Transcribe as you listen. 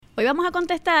Hoy vamos a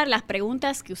contestar las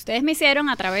preguntas que ustedes me hicieron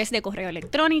a través de correo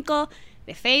electrónico,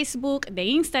 de Facebook, de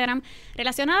Instagram,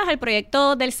 relacionadas al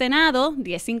proyecto del Senado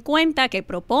 1050 que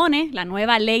propone la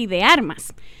nueva ley de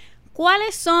armas.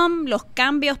 ¿Cuáles son los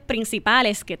cambios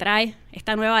principales que trae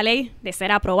esta nueva ley de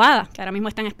ser aprobada, que ahora mismo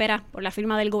está en espera por la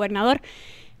firma del gobernador?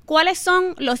 ¿Cuáles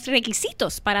son los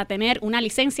requisitos para tener una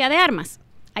licencia de armas?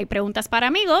 Hay preguntas para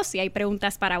amigos y hay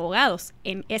preguntas para abogados.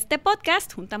 En este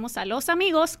podcast juntamos a los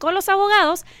amigos con los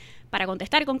abogados para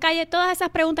contestar con calle todas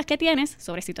esas preguntas que tienes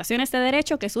sobre situaciones de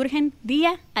derecho que surgen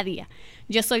día a día.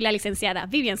 Yo soy la licenciada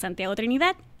Vivian Santiago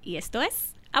Trinidad y esto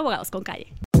es Abogados con Calle.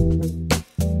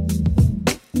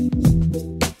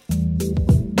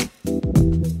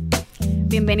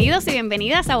 Bienvenidos y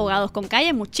bienvenidas a Abogados con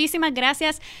Calle. Muchísimas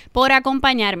gracias por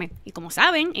acompañarme. Y como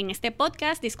saben, en este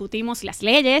podcast discutimos las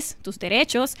leyes, tus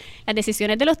derechos, las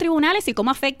decisiones de los tribunales y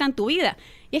cómo afectan tu vida.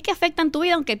 Y es que afectan tu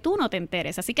vida aunque tú no te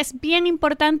enteres. Así que es bien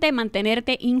importante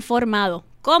mantenerte informado.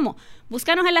 ¿Cómo?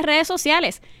 Búscanos en las redes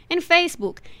sociales, en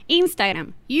Facebook,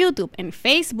 Instagram, YouTube. En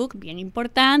Facebook, bien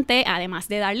importante, además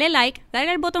de darle like,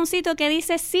 darle el botoncito que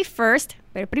dice See First,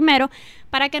 ver primero,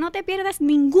 para que no te pierdas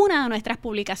ninguna de nuestras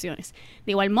publicaciones.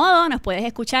 De igual modo, nos puedes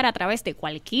escuchar a través de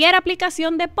cualquier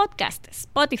aplicación de podcast,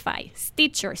 Spotify,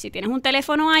 Stitcher. Si tienes un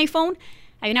teléfono iPhone,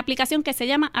 hay una aplicación que se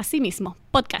llama así mismo,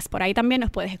 Podcast. Por ahí también nos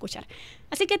puedes escuchar.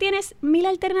 Así que tienes 1000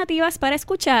 alternativas para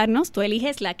escucharnos. Tú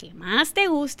eliges la que más te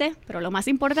guste, pero lo más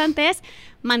importante es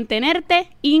mantenerte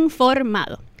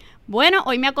informado. Bueno,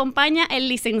 hoy me acompaña el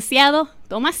licenciado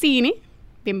Tomasini.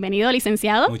 Bienvenido,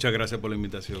 licenciado. Muchas gracias por la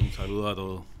invitación. Saludos a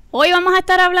todos. Hoy vamos a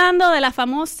estar hablando de la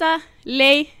famosa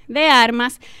ley de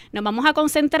armas. Nos vamos a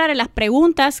concentrar en las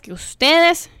preguntas que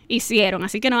ustedes hicieron.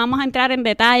 Así que no vamos a entrar en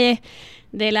detalles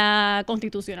de la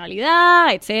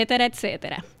constitucionalidad, etcétera,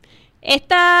 etcétera.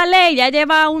 Esta ley ya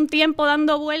lleva un tiempo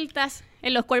dando vueltas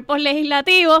en los cuerpos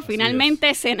legislativos.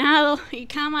 Finalmente, Senado y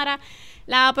Cámara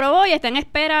la aprobó y está en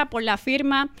espera por la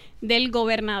firma del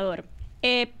gobernador.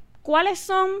 ¿Cuáles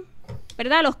son,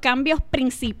 verdad, los cambios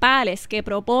principales que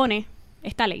propone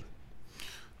esta ley?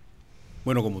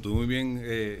 Bueno, como tú muy bien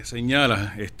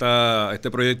señalas,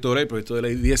 este proyecto de ley, el proyecto de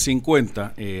ley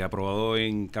 1050, aprobado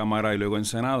en Cámara y luego en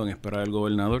Senado, en espera del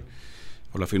gobernador,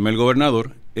 por la firma del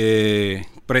gobernador,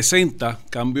 presenta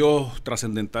cambios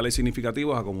trascendentales y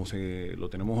significativos a como lo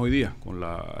tenemos hoy día, con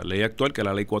la ley actual, que es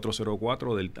la ley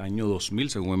 404 del año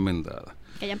 2000, según enmendada.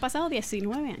 Que ya han pasado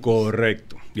 19 años.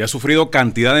 Correcto. Y ha sufrido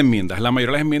cantidad de enmiendas. La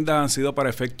mayoría de las enmiendas han sido para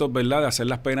efectos, ¿verdad?, de hacer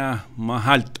las penas más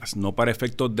altas, no para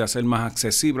efectos de hacer más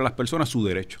accesible a las personas su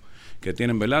derecho que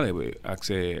tienen, ¿verdad?,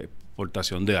 de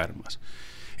portación de armas.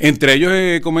 Entre ellos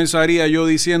comenzaría yo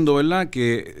diciendo, ¿verdad?,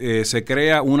 que se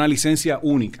crea una licencia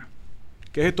única.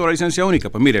 ¿Qué es esto de la licencia única?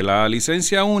 Pues mire, la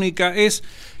licencia única es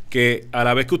que a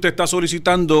la vez que usted está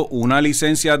solicitando una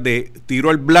licencia de tiro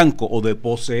al blanco o de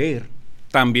poseer,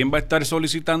 también va a estar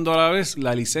solicitando a la vez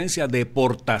la licencia de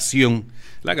portación,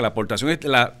 ¿verdad? Que la portación es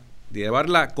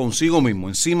llevarla consigo mismo,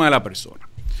 encima de la persona.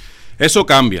 Eso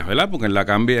cambia, ¿verdad? Porque en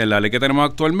la ley que tenemos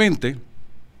actualmente,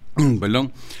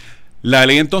 perdón, la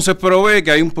ley entonces provee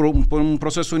que hay un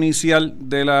proceso inicial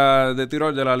de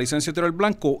la licencia de tiro al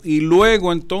blanco y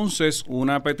luego entonces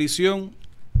una petición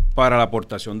para la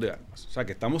portación de armas. O sea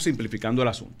que estamos simplificando el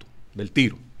asunto del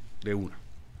tiro de una.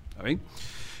 ¿Está bien?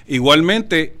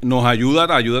 Igualmente nos ayuda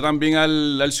también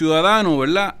al ciudadano,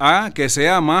 ¿verdad?, a que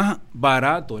sea más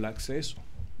barato el acceso,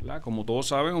 ¿verdad? Como todos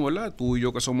sabemos, ¿verdad?, tú y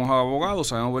yo que somos abogados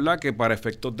sabemos, ¿verdad?, que para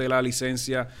efectos de la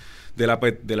licencia de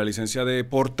la licencia de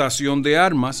portación de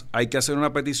armas hay que hacer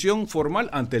una petición formal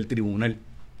ante el tribunal,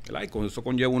 ¿verdad? Y con eso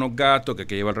conlleva unos gastos que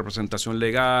lleva representación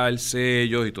legal,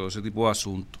 sellos y todo ese tipo de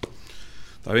asuntos.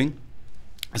 ¿Está bien?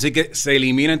 Así que se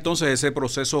elimina entonces ese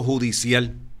proceso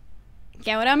judicial.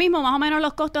 Que ahora mismo más o menos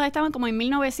los costos estaban como en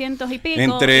 1.900 y pico.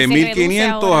 Entre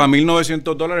 1.500 a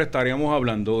 1.900 dólares estaríamos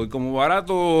hablando. Y como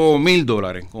barato,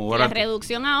 $1.000. Como barato. La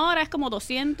reducción ahora es como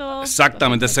 200.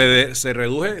 Exactamente, se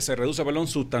reduce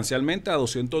sustancialmente a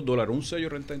 $200. Un sello de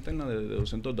renta interna de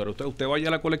 $200. Usted vaya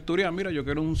a la colecturía, mira, yo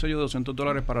quiero un sello de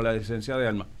 $200 para la licencia de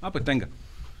armas. Pues tenga.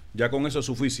 Ya con eso es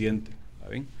suficiente. ¿Está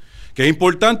bien? Que es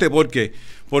importante porque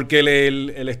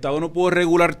el Estado no puede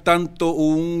regular tanto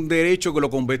un derecho que lo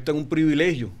convierta en un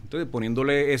privilegio. Entonces,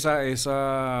 poniéndole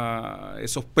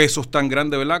esos pesos tan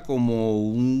grandes, ¿verdad?, como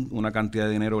una cantidad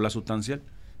de dinero, ¿verdad?, sustancial.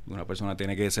 Una persona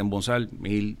tiene que desembolsar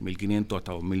 $1,000, $1,500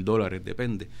 hasta $2,000,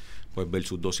 depende, pues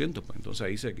versus 200, pues entonces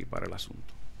ahí se equipara el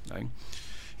asunto. ¿Saben?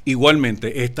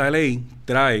 Igualmente, esta ley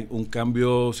trae un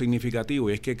cambio significativo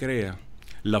y es que crea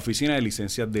la Oficina de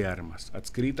Licencias de Armas,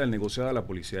 adscrita al negociado de la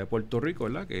Policía de Puerto Rico,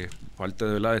 ¿verdad?, que es parte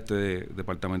de este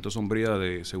Departamento de Sombría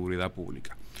de Seguridad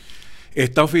Pública.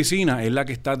 Esta oficina es la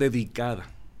que está dedicada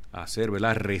a hacer,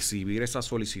 ¿verdad? A recibir esa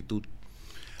solicitud,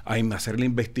 a hacer la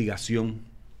investigación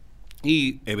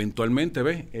y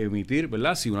eventualmente, emitir,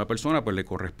 ¿verdad? Si una persona pues le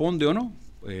corresponde o no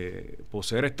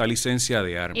poseer esta licencia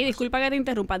de armas. Y disculpa que te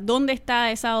interrumpa, ¿dónde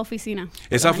está esa oficina?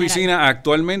 Esa oficina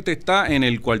actualmente está en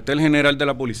el cuartel general de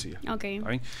la policía. Ok.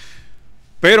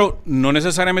 Pero no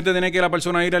necesariamente tiene que la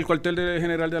persona ir al cuartel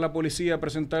general de la policía a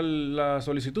presentar la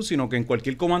solicitud, sino que en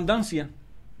cualquier comandancia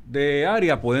de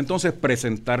área puede entonces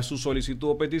presentar su solicitud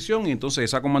o petición y entonces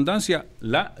esa comandancia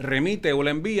la remite o la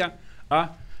envía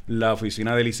a la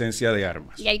oficina de licencia de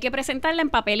armas. Y hay que presentarla en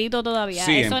papelito todavía.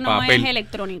 Sí, eso en no papel. Es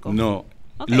electrónico. No.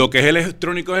 Okay. Lo que es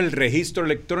electrónico es el registro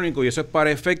electrónico y eso es para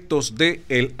efectos de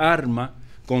el arma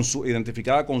con su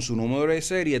identificada con su número de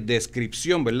serie,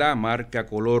 descripción, ¿verdad? Marca,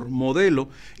 color, modelo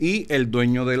y el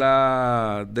dueño del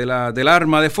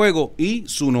arma de fuego y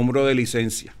su número de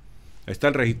licencia. Está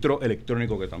el registro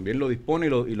electrónico que también lo dispone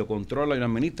y lo controla y lo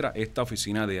administra esta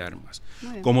oficina de armas.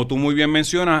 Como tú muy bien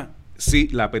mencionas, sí,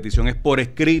 la petición es por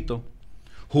escrito,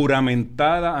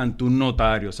 juramentada ante un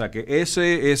notario, o sea que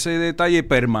ese detalle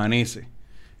permanece.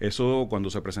 Eso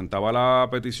cuando se presentaba la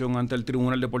petición ante el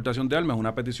Tribunal de Portación de Armas,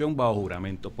 una petición bajo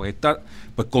juramento. Pues esta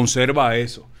pues conserva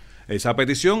eso. Esa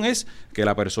petición es que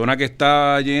la persona que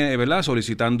está, ¿verdad?,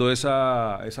 solicitando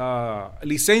esa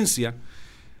licencia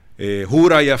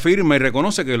jura y afirma y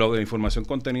reconoce que la información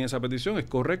contenida en esa petición es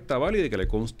correcta, válida y que le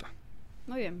consta.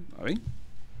 Muy bien. ¿Está bien?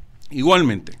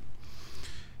 Igualmente,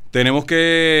 tenemos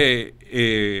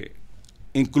que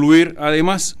incluir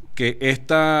además que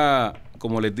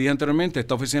como les dije anteriormente,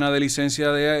 esta oficina de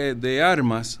licencia de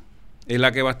armas es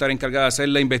la que va a estar encargada de hacer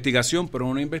la investigación, pero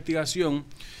no una investigación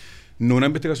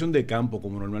de campo,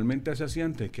 como normalmente se hacía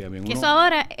antes. Que eso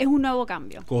ahora es un nuevo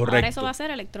cambio. Correcto. Ahora eso va a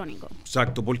ser electrónico.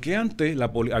 Exacto, porque antes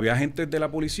había agentes de la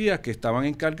policía que estaban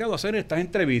encargados de hacer estas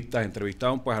entrevistas.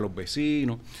 Entrevistaban pues a los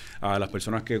vecinos, a las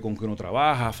personas con que uno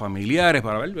trabaja, familiares,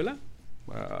 para ver, ¿verdad?,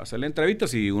 para hacerle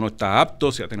entrevistas si uno está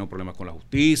apto, si ha tenido problemas con la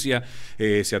justicia,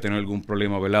 si ha tenido algún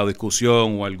problema, ¿verdad?, o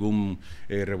discusión o algún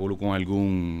revolú con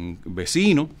algún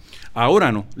vecino.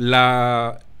 Ahora no,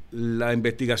 la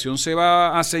investigación se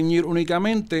va a ceñir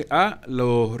únicamente a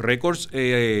los récords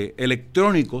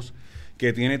electrónicos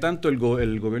que tiene tanto el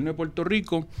gobierno de Puerto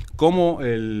Rico como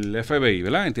el FBI,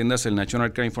 ¿verdad? Entiéndase, el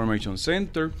National Crime Information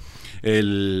Center,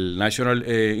 el National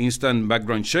Instant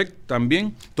Background Check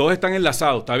también. Todos están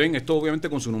enlazados, ¿está bien? Esto obviamente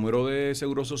con su número de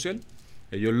seguro social.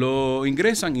 Ellos lo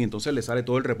ingresan y entonces les sale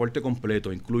todo el reporte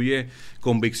completo. Incluye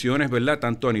convicciones, ¿verdad?,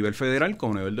 tanto a nivel federal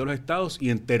como a nivel de los estados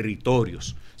y en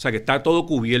territorios. O sea que está todo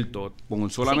cubierto con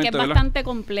solamente... Sí, que es bastante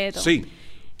completo. Sí.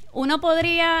 Uno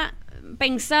podría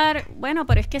pensar, bueno,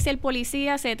 pero es que si el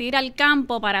policía se tira al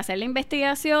campo para hacer la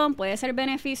investigación puede ser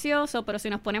beneficioso, pero si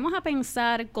nos ponemos a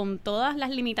pensar con todas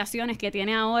las limitaciones que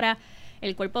tiene ahora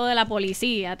el cuerpo de la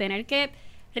policía, tener que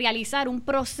realizar un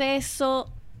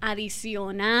proceso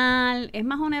adicional es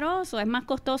más oneroso, es más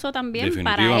costoso también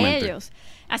para ellos.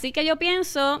 Así que yo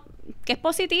pienso que es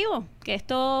positivo que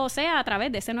esto sea a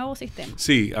través de ese nuevo sistema.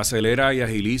 Sí, acelera y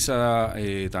agiliza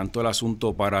tanto el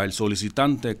asunto para el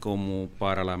solicitante como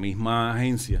para la misma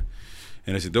agencia,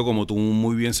 en el sitio como tú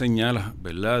muy bien señalas,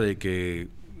 ¿verdad?, de que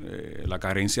la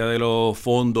carencia de los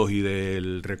fondos y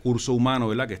del recurso humano,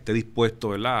 ¿verdad?, que esté dispuesto,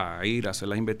 ¿verdad?, a ir a hacer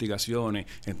las investigaciones,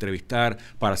 entrevistar,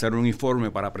 para hacer un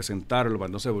informe, para presentarlo, para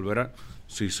entonces volver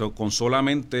con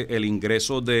solamente el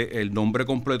ingreso del nombre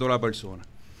completo de la persona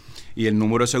y el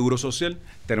número de seguro social,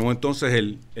 tenemos entonces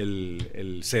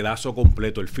el sedazo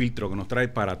completo, el filtro que nos trae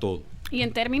para todo. Y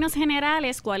en términos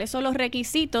generales, ¿cuáles son los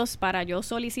requisitos para yo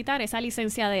solicitar esa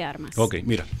licencia de armas? Ok,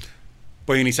 mira.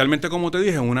 Pues inicialmente, como te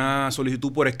dije, una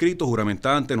solicitud por escrito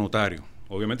juramentada ante notario.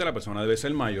 Obviamente la persona debe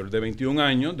ser mayor de 21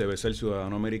 años, debe ser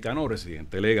ciudadano americano o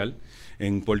residente legal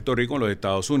en Puerto Rico, en los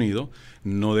Estados Unidos.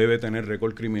 No debe tener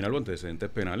récord criminal o antecedentes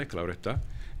penales, claro está.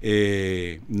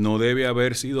 No debe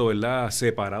haber sido, ¿verdad?,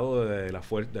 separado de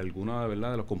alguna,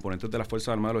 ¿verdad?, de los componentes de las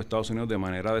Fuerzas Armadas de los Estados Unidos de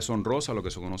manera deshonrosa, lo que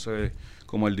se conoce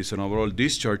como el dishonorable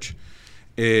discharge.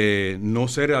 No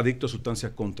ser adicto a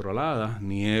sustancias controladas,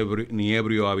 ni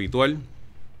ebrio habitual.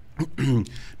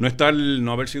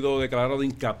 No haber sido declarado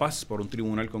incapaz por un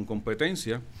tribunal con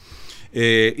competencia.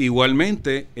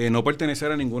 Igualmente, no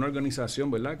pertenecer a ninguna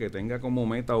organización, ¿verdad?, que tenga como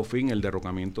meta o fin el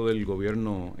derrocamiento del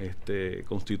gobierno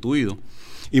constituido.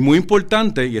 Y muy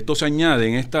importante, y esto se añade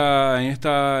en este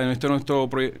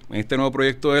nuevo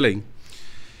proyecto de ley,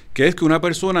 que es que una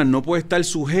persona no puede estar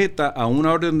sujeta a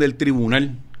una orden del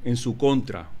tribunal en su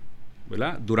contra,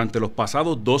 ¿verdad?, durante los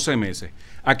pasados 12 meses.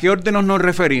 ¿A qué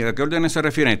órdenes se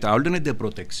refieren estas? A órdenes de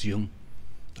protección.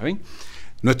 ¿Está bien?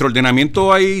 nuestro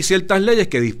ordenamiento hay ciertas leyes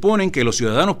que disponen que los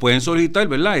ciudadanos pueden solicitar,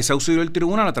 ¿verdad?, ese auxilio del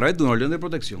tribunal a través de una orden de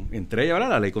protección. Entre ellas, ¿verdad?,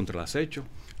 la ley contra el acecho,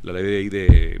 la ley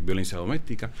de violencia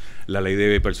doméstica, la ley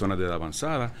de personas de edad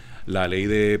avanzada, la ley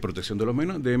de protección de los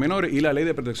menores y la ley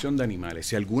de protección de animales.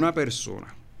 Si alguna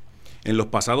persona en los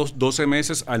pasados 12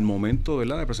 meses al momento,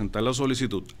 ¿verdad?, de presentar la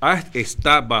solicitud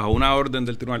está bajo una orden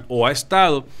del tribunal o ha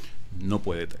estado, no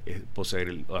puede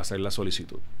hacer la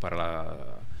solicitud para la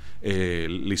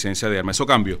licencia de arma. Eso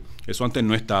cambió, eso antes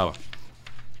no estaba.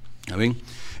 ¿Está bien?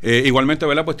 Igualmente,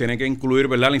 ¿verdad?, pues tiene que incluir,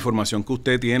 ¿verdad?, la información que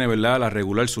usted tiene, ¿verdad?, la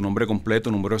regular, su nombre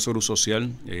completo, número de seguro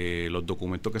social, los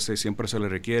documentos que siempre se le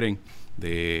requieren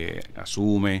de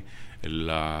ASUME,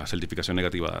 la certificación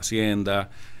negativa de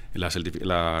Hacienda,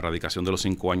 la erradicación de los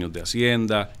 5 años de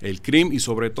Hacienda, el CRIM y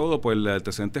sobre todo pues los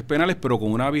antecedentes penales, pero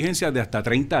con una vigencia de hasta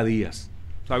 30 días.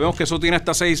 Sabemos que eso tiene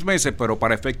hasta 6 meses, pero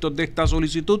para efectos de esta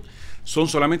solicitud son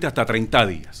solamente hasta 30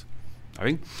 días. ¿Está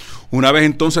bien? Una vez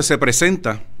entonces se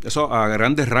presenta, eso a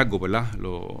grandes rasgos, ¿verdad?,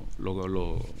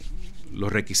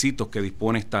 los requisitos que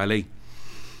dispone esta ley.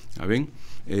 ¿Está bien?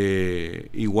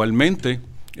 Igualmente,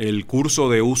 el curso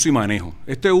de uso y manejo.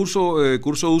 Este curso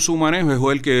de uso y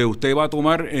manejo es el que usted va a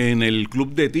tomar en el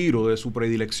club de tiro de su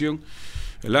predilección,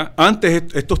 ¿verdad? Antes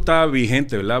esto está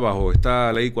vigente, ¿verdad?, bajo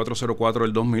esta ley 404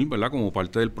 del 2000, ¿verdad?, como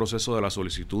parte del proceso de la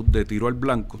solicitud de tiro al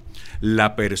blanco.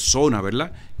 La persona,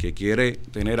 ¿verdad?, que quiere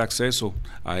tener acceso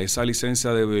a esa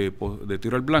licencia de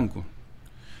tiro al blanco,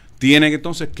 tiene que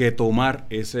entonces que tomar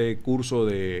ese curso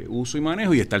de uso y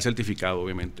manejo y estar certificado,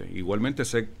 obviamente. Igualmente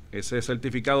ese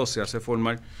certificado se hace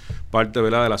formar parte,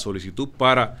 ¿verdad?, de la solicitud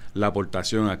para la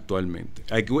aportación actualmente.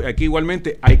 Aquí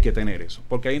igualmente hay que tener eso,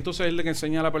 porque ahí entonces es el que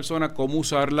enseña a la persona cómo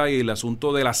usarla y el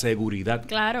asunto de la seguridad.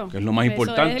 Claro. Que es lo más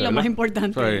importante. Es lo más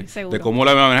importante, o sea, seguro. de cómo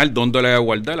la va a manejar, dónde la va a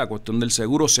guardar, la cuestión del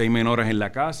seguro, si hay menores en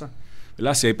la casa,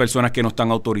 ¿verdad?, si hay personas que no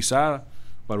están autorizadas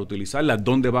para utilizarla,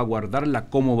 dónde va a guardarla,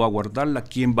 cómo va a guardarla,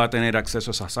 quién va a tener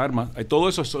acceso a esas armas. Todo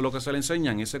eso es lo que se le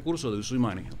enseña en ese curso de uso y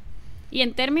manejo. Y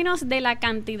en términos de la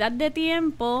cantidad de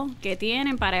tiempo que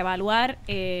tienen para evaluar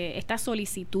esta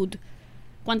solicitud,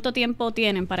 ¿cuánto tiempo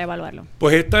tienen para evaluarlo?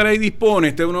 Pues esta ley dispone,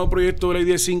 este nuevo proyecto de ley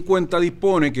 1050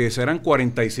 dispone que serán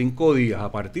 45 días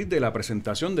a partir de la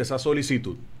presentación de esa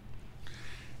solicitud.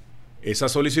 Esa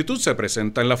solicitud se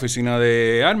presenta en la oficina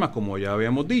de armas, como ya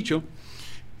habíamos dicho,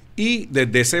 y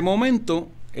desde ese momento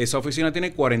esa oficina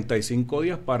tiene 45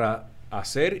 días para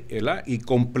hacer y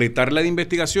completar la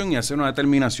investigación y hacer una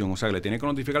determinación. O sea, que le tiene que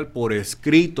notificar por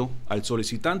escrito al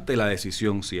solicitante la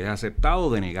decisión, si es aceptada o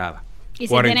denegada. ¿Y si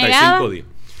 45 es denegada? días.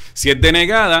 Si es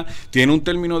denegada, tiene un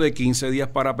término de 15 días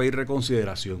para pedir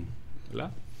reconsideración,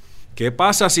 ¿verdad? ¿Qué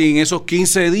pasa si en esos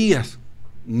 15 días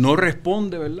no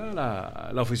responde,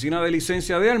 ¿verdad?, la oficina de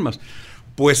licencia de armas?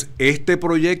 Pues este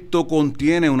proyecto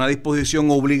contiene una disposición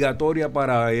obligatoria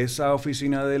para esa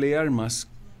oficina de ley de armas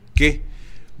que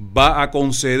va a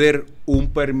conceder un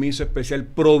permiso especial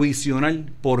provisional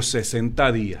por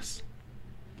 60 días.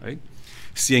 ¿Sí?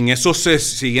 Si en esos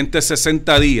siguientes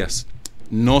 60 días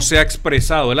no se ha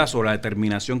expresado, ¿verdad?, sobre la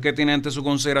determinación que tiene ante su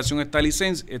consideración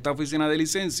esta oficina de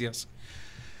licencias,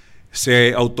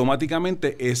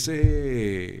 automáticamente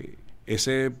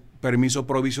ese permiso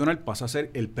provisional pasa a ser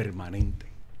el permanente.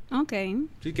 Ok.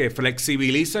 Sí, que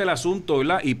flexibiliza el asunto,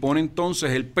 ¿verdad?, y pone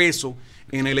entonces el peso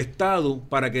en el Estado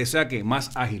para que sea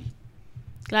más ágil.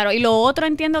 Claro, y lo otro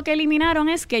entiendo que eliminaron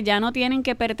es que ya no tienen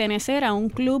que pertenecer a un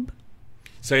club.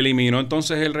 Se eliminó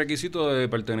entonces el requisito de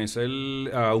pertenecer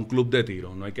a un club de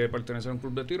tiro. No hay que pertenecer a un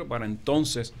club de tiro para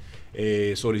entonces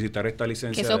solicitar esta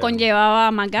licencia. Que eso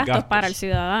conllevaba más gastos para el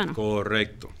ciudadano.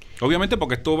 Correcto. Obviamente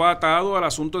porque esto va atado al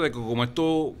asunto de que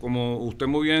como usted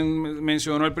muy bien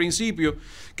mencionó al principio,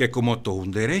 que como esto es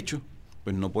un derecho,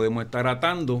 pues no podemos estar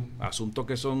atando asuntos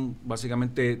que son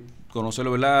básicamente,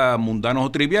 conocerlo, ¿verdad?, mundanos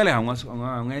o triviales a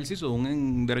un ejercicio de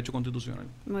un derecho constitucional.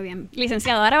 Muy bien.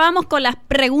 Licenciado, ahora vamos con las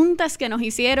preguntas que nos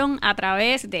hicieron a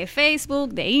través de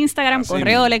Facebook, de Instagram,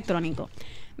 correo electrónico.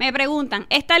 Me preguntan,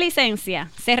 ¿esta licencia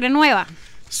se renueva?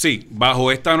 Sí,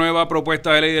 bajo esta nueva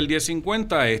propuesta de ley del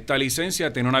 1050, esta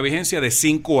licencia tiene una vigencia de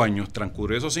 5 años.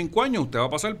 Transcurridos esos 5 años, usted va a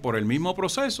pasar por el mismo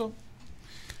proceso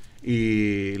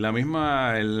y la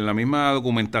misma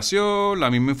documentación,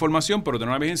 la misma información, pero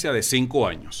tiene una vigencia de 5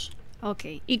 años. Ok.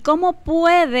 ¿Y cómo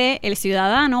puede el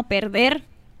ciudadano perder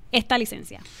esta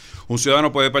licencia? Un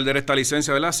ciudadano puede perder esta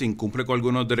licencia, ¿verdad?, si incumple con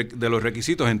algunos de los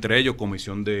requisitos, entre ellos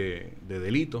comisión de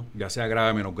delito, ya sea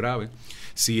grave o menos grave.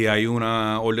 Si hay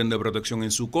una orden de protección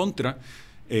en su contra,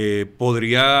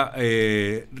 podría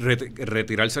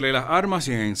retirársele las armas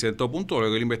y en cierto punto,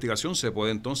 luego de la investigación, se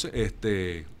puede entonces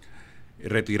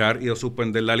retirar y o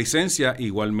suspender la licencia,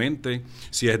 igualmente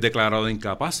si es declarado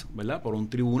incapaz, ¿verdad?, por un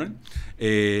tribunal,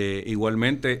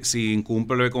 igualmente si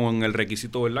incumple con el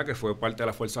requisito, ¿verdad?, que fue parte de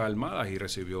las Fuerzas Armadas y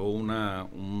recibió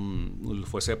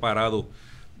fue separado,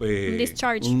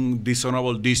 un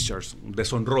dishonorable discharge, un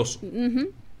deshonroso.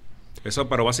 Eso,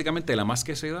 pero básicamente la más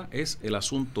que se da es el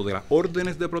asunto de las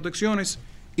órdenes de protecciones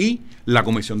y la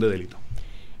comisión de delito.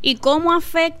 ¿Y cómo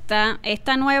afecta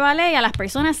esta nueva ley a las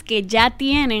personas que ya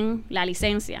tienen la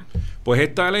licencia? Pues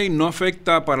esta ley no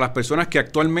afecta para las personas que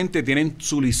actualmente tienen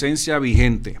su licencia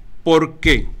vigente. ¿Por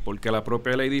qué? Porque la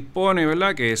propia ley dispone,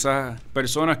 ¿verdad?, que esas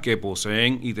personas que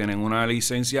poseen y tienen una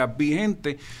licencia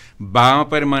vigente van a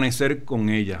permanecer con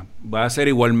ella, va a ser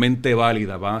igualmente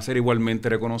válida, van a ser igualmente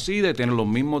reconocida y tienen los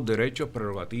mismos derechos,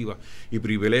 prerrogativas y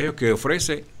privilegios que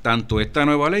ofrece tanto esta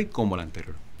nueva ley como la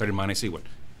anterior. Permanece igual.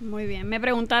 Muy bien. Me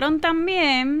preguntaron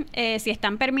también si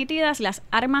están permitidas las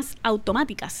armas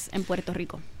automáticas en Puerto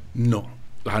Rico. No,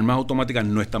 las armas automáticas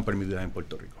no están permitidas en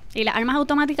Puerto Rico. ¿Y las armas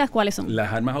automáticas cuáles son?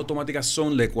 Las armas automáticas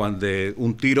son de cuando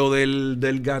un tiro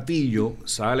del gatillo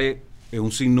sale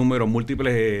un sinnúmero,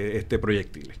 múltiples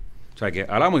proyectiles. O sea, que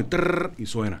hablamos y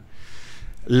suena.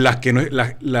 Las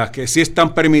que sí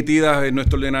están permitidas en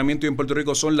nuestro ordenamiento y en Puerto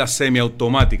Rico son las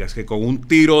semiautomáticas, que con un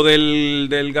tiro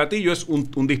del gatillo es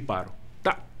un disparo.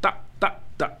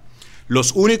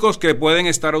 Los únicos que pueden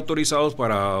estar autorizados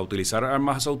para utilizar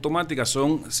armas automáticas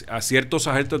son a ciertos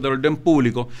agentes del orden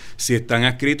público si están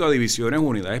adscritos a divisiones o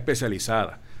unidades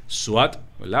especializadas, SWAT,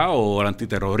 ¿verdad?, o el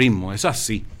antiterrorismo, es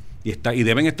así, y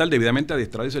deben estar debidamente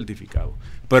adiestrados y certificados.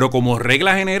 Pero como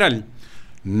regla general,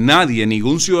 nadie,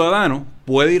 ningún ciudadano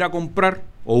puede ir a comprar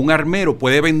o un armero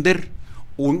puede vender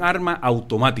un arma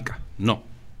automática, no.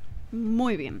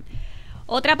 Muy bien.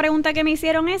 Otra pregunta que me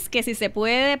hicieron es que si se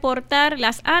puede portar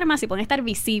las armas y pueden estar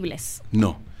visibles.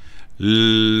 No.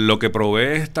 Lo que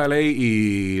provee esta ley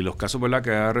y los casos, ¿verdad?,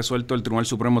 que ha resuelto el Tribunal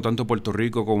Supremo tanto de Puerto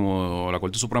Rico como la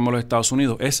Corte Suprema de los Estados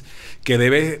Unidos es que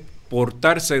debe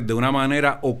portarse de una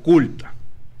manera oculta,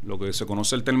 lo que se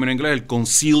conoce el término en inglés, el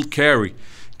concealed carry,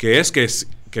 que es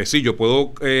que sí, yo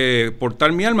puedo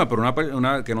portar mi arma, pero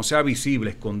una que no sea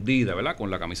visible, escondida, ¿verdad?,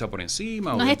 con la camisa por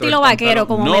encima. No es estilo vaquero,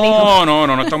 como me dijo.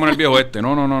 No estamos en el viejo este.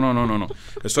 No.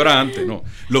 Eso era antes, no.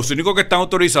 Los únicos que están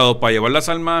autorizados para llevar las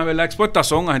armas, ¿verdad?, expuestas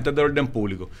son agentes del orden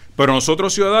público. Pero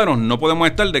nosotros, ciudadanos, no podemos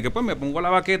estar de que pues me pongo la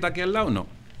baqueta aquí al lado, no.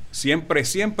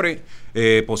 Siempre,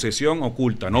 posesión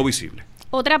oculta, no visible.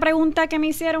 Otra pregunta que me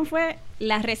hicieron fue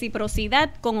la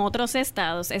reciprocidad con otros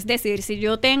estados. Es decir, si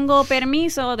yo tengo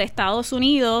permiso de Estados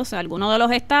Unidos, alguno de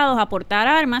los estados, a portar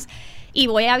armas y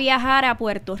voy a viajar a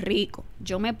Puerto Rico,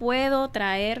 ¿yo me puedo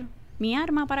traer mi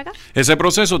arma para acá? Ese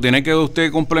proceso tiene que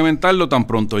usted complementarlo tan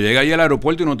pronto llega ahí al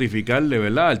aeropuerto y notificarle,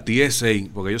 ¿verdad?, al TSA,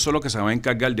 porque ellos son los que se van a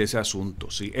encargar de ese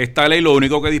asunto. ¿Sí? Esta ley lo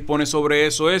único que dispone sobre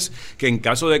eso es que en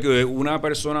caso de que una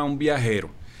persona, un viajero,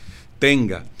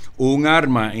 tenga un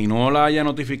arma y no la haya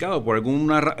notificado por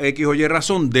alguna X o Y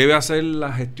razón, debe hacer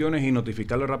las gestiones y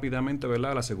notificarlo rápidamente,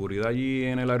 ¿verdad?, a la seguridad allí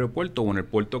en el aeropuerto o en el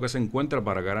puerto que se encuentra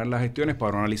para ganar las gestiones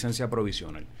para una licencia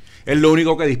provisional. Es lo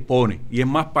único que dispone y es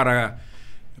más para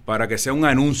que sea un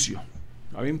anuncio,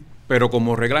 ¿está bien? Pero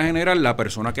como regla general, la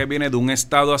persona que viene de un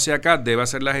estado hacia acá debe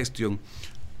hacer la gestión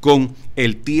con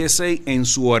el TSA en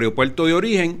su aeropuerto de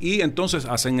origen y entonces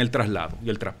hacen el traslado y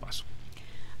el traspaso.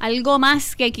 ¿Algo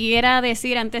más que quiera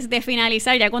decir antes de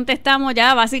finalizar? Ya contestamos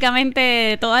ya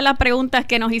básicamente todas las preguntas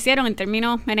que nos hicieron en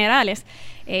términos generales.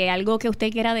 ¿Algo que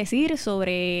usted quiera decir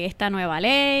sobre esta nueva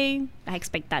ley, las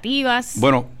expectativas?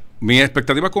 Bueno, mis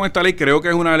expectativas con esta ley creo que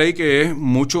es una ley que es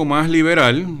mucho más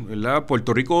liberal, ¿verdad?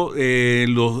 Puerto Rico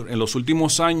en los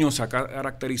últimos años se ha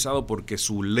caracterizado porque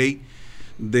su ley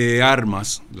de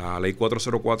armas, la ley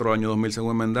 404 del año 2000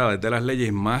 según enmendada, es de las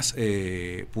leyes más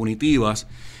punitivas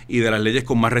y de las leyes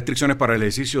con más restricciones para el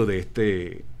ejercicio de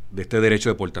este derecho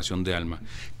de portación de armas.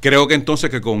 Creo que entonces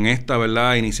que con esta,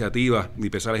 ¿verdad?, iniciativa y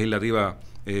pieza legislativa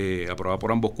aprobada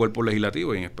por ambos cuerpos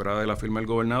legislativos y en espera de la firma del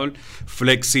gobernador,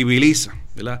 flexibiliza,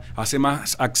 ¿verdad?, hace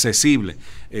más accesible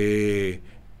el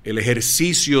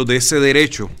ejercicio de ese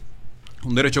derecho,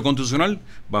 un derecho constitucional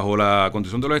bajo la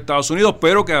Constitución de los Estados Unidos,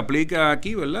 pero que aplica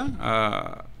aquí, ¿verdad?,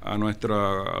 a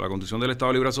la Constitución del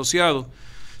Estado Libre Asociado,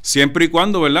 siempre y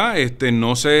cuando, ¿verdad?,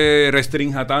 no se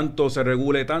restrinja tanto, se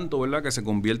regule tanto, ¿verdad?, que se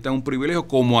convierta en un privilegio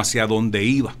como hacia donde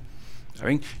iba.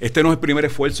 ¿Saben? Este no es el primer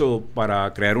esfuerzo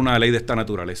para crear una ley de esta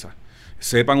naturaleza.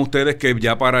 Sepan ustedes que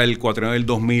ya para el cuatrienio del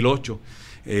 2008,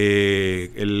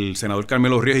 el senador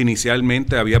Carmelo Ríos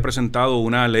inicialmente había presentado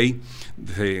una ley,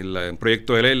 un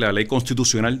proyecto de ley, la ley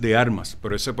constitucional de armas,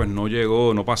 pero ese pues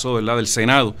no pasó, ¿verdad?, del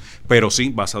Senado, pero sí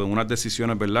basado en unas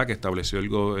decisiones, ¿verdad?, que estableció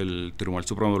el Tribunal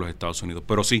Supremo de los Estados Unidos.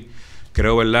 Pero sí,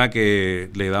 creo, ¿verdad?, que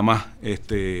le da más,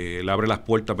 le abre las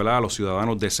puertas, ¿verdad?, a los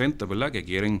ciudadanos decentes, ¿verdad?, que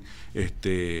quieren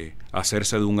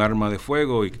hacerse de un arma de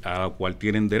fuego y a la cual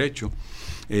tienen derecho.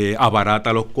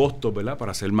 Abarata los costos, ¿verdad?,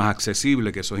 para ser más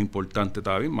accesible, que eso es importante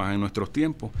también, más en nuestros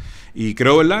tiempos. Y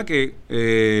creo, ¿verdad?,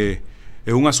 que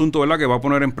es un asunto, ¿verdad?, que va a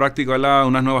poner en práctica, ¿verdad?,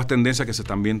 unas nuevas tendencias que se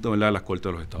están viendo, ¿verdad?, en las Cortes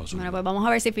de los Estados Unidos. Bueno, pues vamos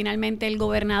a ver si finalmente el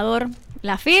gobernador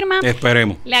la firma.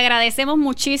 Esperemos. Le agradecemos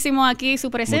muchísimo aquí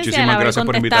su presencia, Muchísimas al haber gracias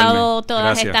por contestado invitarme. todas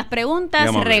Gracias. estas preguntas.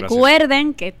 Amable,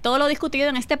 Recuerden que todo lo discutido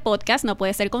en este podcast no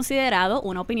puede ser considerado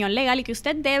una opinión legal y que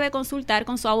usted debe consultar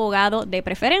con su abogado de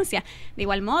preferencia. De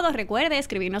igual modo, recuerde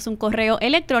escribirnos un correo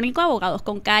electrónico a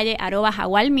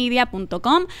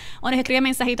abogadosconcalle@jaguarmedia.com o nos escribe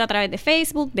mensajito a través de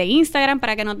Facebook, de Instagram,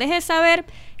 para que nos deje saber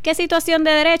qué situación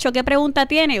de derecho, qué pregunta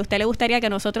tiene y a usted le gustaría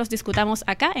que nosotros discutamos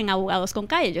acá en Abogados con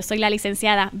Calle. Yo soy la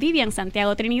licenciada Vivian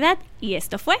Santiago Trinidad y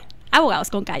esto fue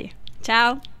Abogados con Calle.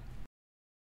 Chao.